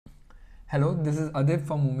Hello, this is Adib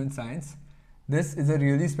from Movement Science. This is a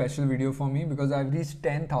really special video for me because I've reached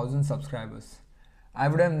 10,000 subscribers. I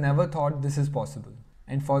would have never thought this is possible.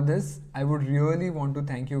 And for this, I would really want to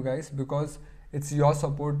thank you guys because it's your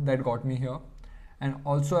support that got me here. And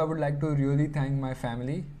also I would like to really thank my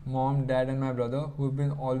family, mom, dad and my brother who have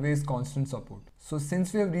been always constant support. So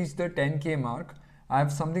since we have reached the 10K mark, I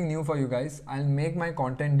have something new for you guys. I'll make my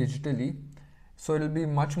content digitally. So it'll be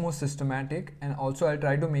much more systematic, and also I'll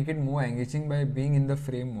try to make it more engaging by being in the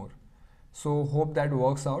frame more. So hope that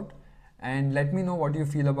works out, and let me know what you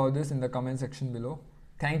feel about this in the comment section below.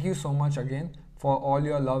 Thank you so much again for all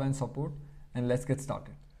your love and support, and let's get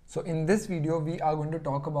started. So in this video, we are going to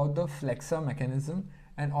talk about the flexor mechanism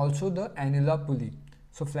and also the annular pulley.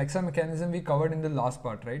 So flexor mechanism we covered in the last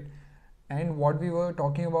part, right? And what we were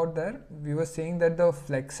talking about there, we were saying that the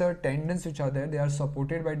flexor tendons which are there, they are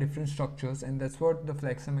supported by different structures, and that's what the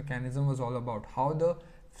flexor mechanism was all about. How the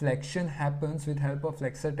flexion happens with help of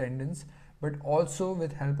flexor tendons, but also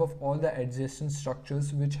with help of all the adjacent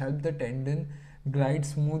structures which help the tendon glide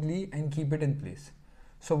smoothly and keep it in place.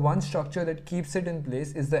 So one structure that keeps it in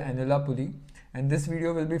place is the annular pulley, and this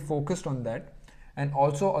video will be focused on that. And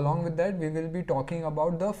also along with that, we will be talking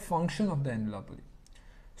about the function of the annular pulley.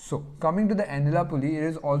 So coming to the annular pulley, it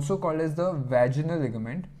is also called as the vaginal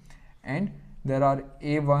ligament, and there are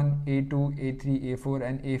A1, A2, A3, A4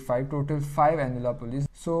 and A5, total 5 annular pulleys.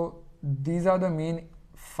 So these are the main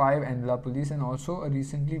 5 annular pulleys, and also a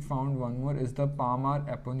recently found one more is the palmar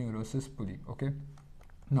aponeurosis pulley. Okay,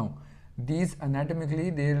 now these anatomically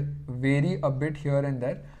they vary a bit here and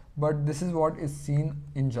there, but this is what is seen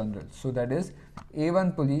in general. So that is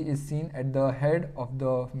A1 pulley is seen at the head of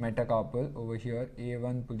the metacarpal over here.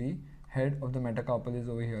 A1 pulley, head of the metacarpal is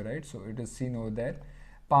over here, right? So it is seen over there.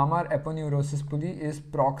 Palmar aponeurosis pulley is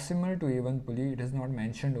proximal to A1 pulley. It is not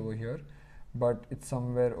mentioned over here, but it's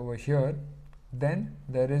somewhere over here. Then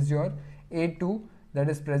there is your A2 that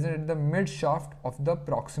is present at the mid shaft of the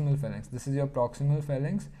proximal phalanx. This is your proximal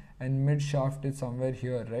phalanx, and mid shaft is somewhere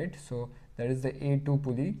here, right? So that is the A2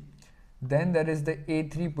 pulley. Then there is the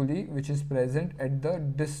A3 pulley, which is present at the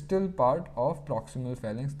distal part of proximal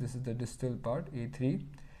phalanx. This is the distal part, A3.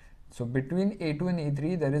 So between A2 and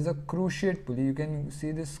A3, there is a cruciate pulley. You can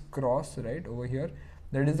see this cross right over here.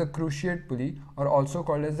 That is the cruciate pulley, or also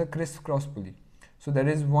called as the crisscross pulley. So there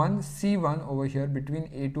is one C1 over here between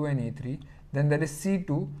A2 and A3. Then there is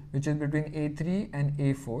C2, which is between A3 and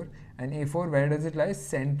A4. And A4, where does it lie?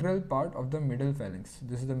 Central part of the middle phalanx.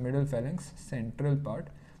 This is the middle phalanx, central part.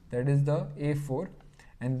 That is the A4.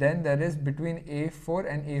 And then there is between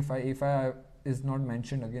A4 and A5. A5 is not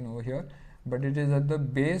mentioned again over here, but it is at the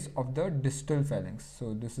base of the distal phalanx.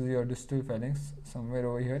 So this is your distal phalanx. Somewhere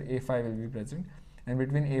over here, A5 will be present. And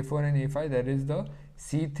between A4 and A5, there is the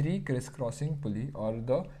C3 crisscrossing pulley, or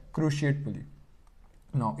the cruciate pulley.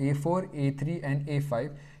 Now A4, A3 and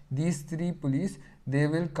A5, these three pulleys, they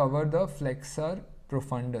will cover the flexor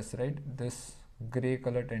profundus, right? This gray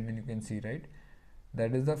color tendon you can see, right?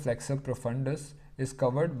 That is the flexor profundus is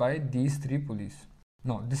covered by these three pulleys.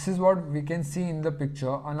 Now this is what we can see in the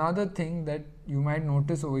picture. Another thing that you might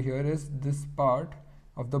notice over here is this part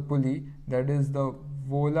of the pulley, that is the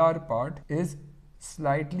volar part, is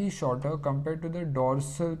slightly shorter compared to the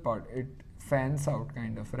dorsal part. It fans out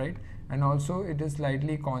kind of, right? And also it is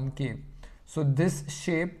slightly concave. So this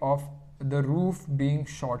shape of the roof being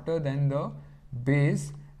shorter than the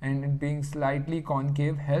base and it being slightly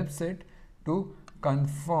concave helps it to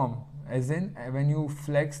conform, as in when you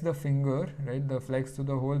flex the finger, right, the flex to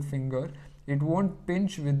the whole finger, it won't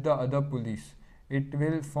pinch with the other pulleys. It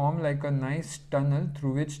will form like a nice tunnel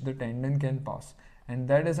through which the tendon can pass, and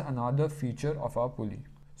that is another feature of our pulley.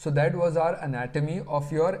 So that was our anatomy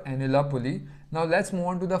of your annular pulley. Now let's move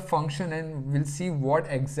on to the function, and we'll see what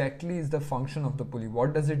exactly is the function of the pulley.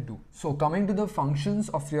 What does it do? So coming to the functions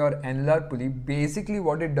of your annular pulley, basically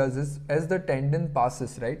what it does is, as the tendon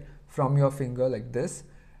passes, right, from your finger like this,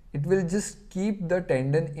 it will just keep the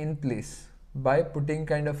tendon in place by putting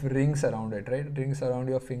kind of rings around it, right? Rings around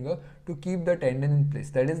your finger to keep the tendon in place.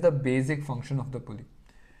 That is the basic function of the pulley.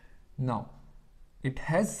 Now, it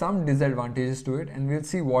has some disadvantages to it, and we'll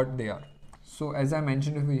see what they are. So as I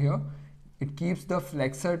mentioned over here, it keeps the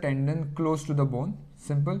flexor tendon close to the bone,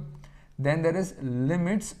 simple. Then there is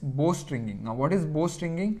limits bowstringing. Now what is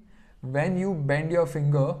bowstringing? When you bend your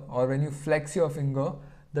finger or when you flex your finger,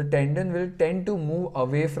 the tendon will tend to move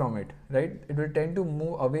away from it, right? It will tend to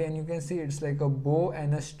move away, and you can see it's like a bow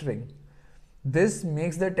and a string. This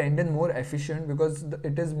makes the tendon more efficient because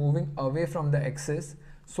it is moving away from the axis,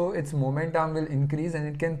 so its momentum will increase and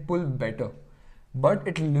it can pull better. But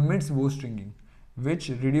it limits bowstringing. which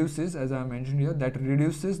reduces, as I mentioned here, that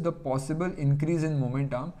reduces the possible increase in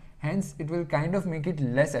moment arm. Hence, it will kind of make it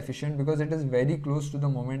less efficient because it is very close to the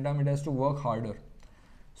moment arm. It has to work harder.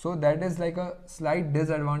 So that is like a slight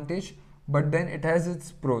disadvantage, but then it has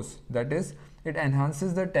its pros. That is, it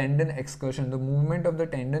enhances the tendon excursion. The movement of the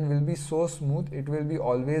tendon will be so smooth, it will be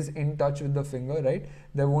always in touch with the finger, right?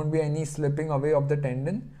 There won't be any slipping away of the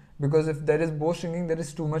tendon, because if there is bowstringing, there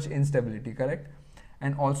is too much instability, correct?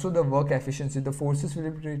 And also the work efficiency, the forces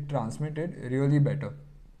will be transmitted really better.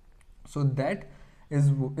 So that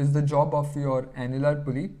is the job of your annular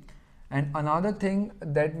pulley. And another thing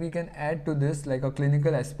that we can add to this, like a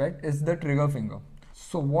clinical aspect, is the trigger finger.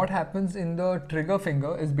 So what happens in the trigger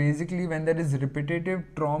finger is basically when there is repetitive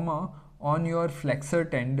trauma on your flexor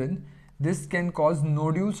tendon, this can cause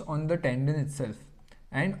nodules on the tendon itself.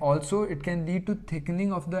 And also it can lead to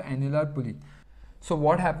thickening of the annular pulley. So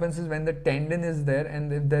what happens is when the tendon is there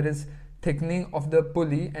and if there is thickening of the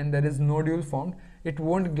pulley and there is nodule formed, it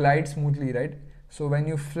won't glide smoothly, right? So when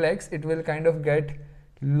you flex, it will kind of get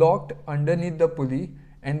locked underneath the pulley,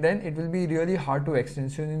 and then it will be really hard to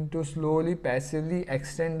extend. So you need to slowly, passively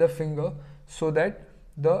extend the finger so that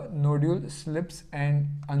the nodule slips and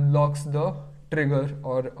unlocks the trigger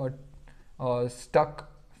or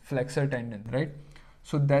stuck flexor tendon, right?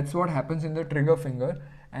 So that's what happens in the trigger finger,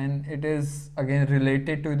 and it is again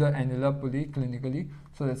related to the annular pulley clinically.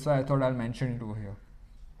 So that's why I thought I'll mention it over here.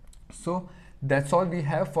 So that's all we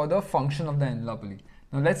have for the function of the annular pulley.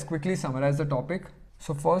 Now let's quickly summarize the topic.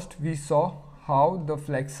 So first we saw how the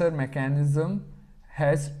flexor mechanism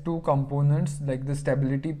has two components, like the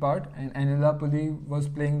stability part, and annular pulley was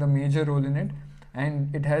playing the major role in it,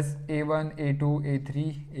 and it has A1, A2,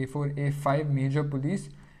 A3, A4, A5 major pulleys.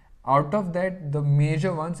 Out of that, the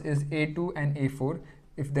major ones is A2 and A4.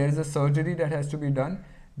 If there is a surgery that has to be done,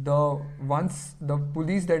 the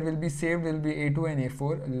pulleys that will be saved will be A2 and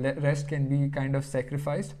A4. Rest can be kind of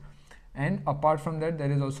sacrificed. And apart from that,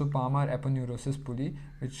 there is also palmar aponeurosis pulley,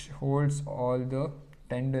 which holds all the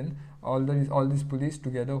tendon. All these pulleys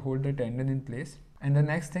together hold the tendon in place. And the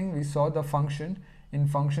next thing, we saw the function. In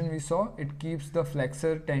function, we saw it keeps the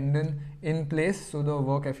flexor tendon in place, so the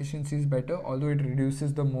work efficiency is better, although it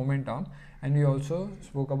reduces the moment arm. And we also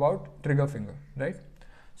spoke about trigger finger, right?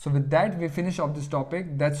 So with that, we finish off this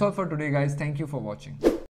topic. That's all for today, guys. Thank you for watching.